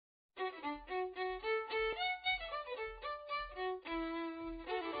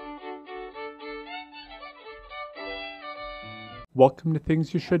Welcome to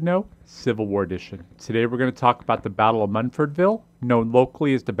Things You Should Know, Civil War Edition. Today we're going to talk about the Battle of Munfordville, known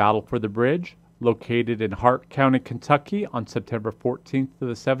locally as the Battle for the Bridge, located in Hart County, Kentucky on September 14th to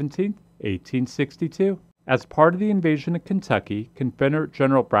the 17th, 1862. As part of the invasion of Kentucky, Confederate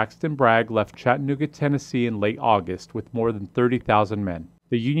General Braxton Bragg left Chattanooga, Tennessee in late August with more than 30,000 men.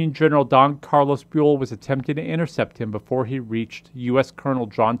 The Union General Don Carlos Buell was attempting to intercept him before he reached U.S. Colonel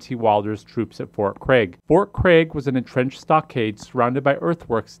John T. Wilder's troops at Fort Craig. Fort Craig was an entrenched stockade surrounded by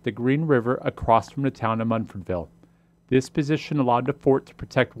earthworks at the Green River across from the town of Munfordville. This position allowed the fort to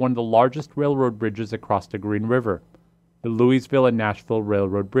protect one of the largest railroad bridges across the Green River, the Louisville and Nashville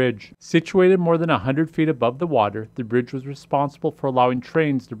Railroad Bridge. Situated more than 100 feet above the water, the bridge was responsible for allowing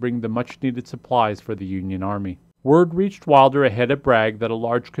trains to bring the much-needed supplies for the Union Army. Word reached Wilder ahead of Bragg that a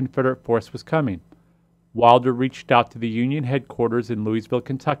large Confederate force was coming. Wilder reached out to the Union headquarters in Louisville,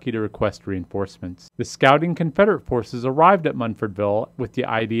 Kentucky to request reinforcements. The scouting Confederate forces arrived at Munfordville with the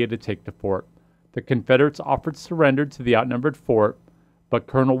idea to take the fort. The Confederates offered surrender to the outnumbered fort, but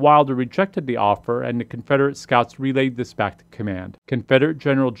Colonel Wilder rejected the offer, and the Confederate scouts relayed this back to command. Confederate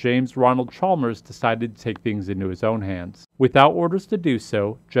General James Ronald Chalmers decided to take things into his own hands. Without orders to do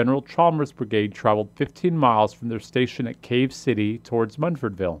so, General Chalmers' brigade traveled 15 miles from their station at Cave City towards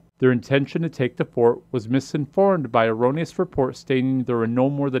Munfordville. Their intention to take the fort was misinformed by erroneous reports stating there were no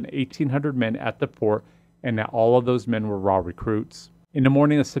more than 1,800 men at the fort and that all of those men were raw recruits. In the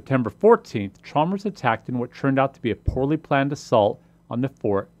morning of September 14th, Chalmers attacked in what turned out to be a poorly planned assault on the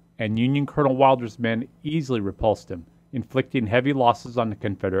fort, and Union Colonel Wilder's men easily repulsed him, inflicting heavy losses on the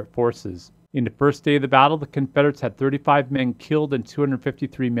Confederate forces. In the first day of the battle, the Confederates had 35 men killed and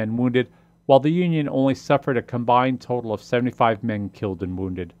 253 men wounded, while the Union only suffered a combined total of 75 men killed and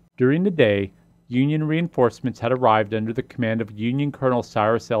wounded. During the day, Union reinforcements had arrived under the command of Union Colonel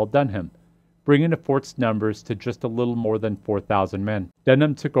Cyrus L. Dunham, bringing the fort's numbers to just a little more than 4,000 men.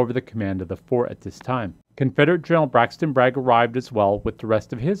 Dunham took over the command of the fort at this time. Confederate General Braxton Bragg arrived as well with the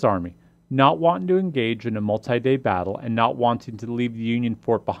rest of his army. Not wanting to engage in a multi-day battle and not wanting to leave the Union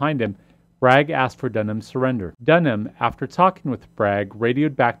fort behind him, Bragg asked for Dunham's surrender. Dunham, after talking with Bragg,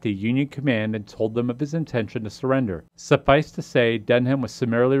 radioed back to Union command and told them of his intention to surrender. Suffice to say, Dunham was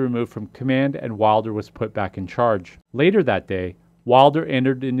summarily removed from command and Wilder was put back in charge. Later that day, Wilder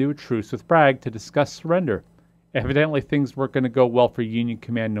entered into a truce with Bragg to discuss surrender. Evidently, things weren't going to go well for Union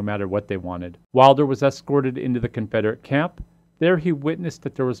command no matter what they wanted. Wilder was escorted into the Confederate camp. There he witnessed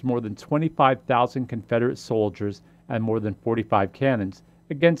that there was more than 25,000 Confederate soldiers and more than 45 cannons,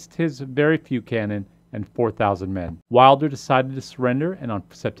 against his very few cannon and 4,000 men. Wilder decided to surrender, and on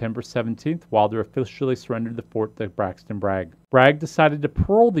September 17th, Wilder officially surrendered the fort to Braxton Bragg. Bragg decided to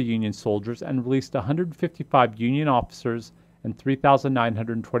parole the Union soldiers and released 155 Union officers and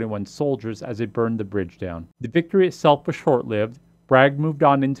 3,921 soldiers as they burned the bridge down. The victory itself was short-lived. Bragg moved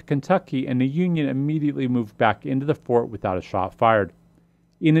on into Kentucky, and the Union immediately moved back into the fort without a shot fired.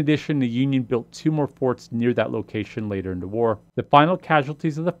 In addition, the Union built 2 more forts near that location later in the war. The final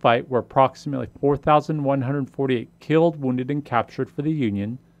casualties of the fight were approximately 4,148 killed, wounded, and captured for the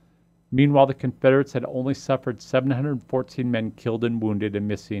Union. Meanwhile, the Confederates had only suffered 714 men killed and wounded and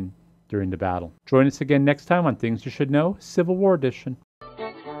missing during the battle. Join us again next time on Things You Should Know, Civil War Edition.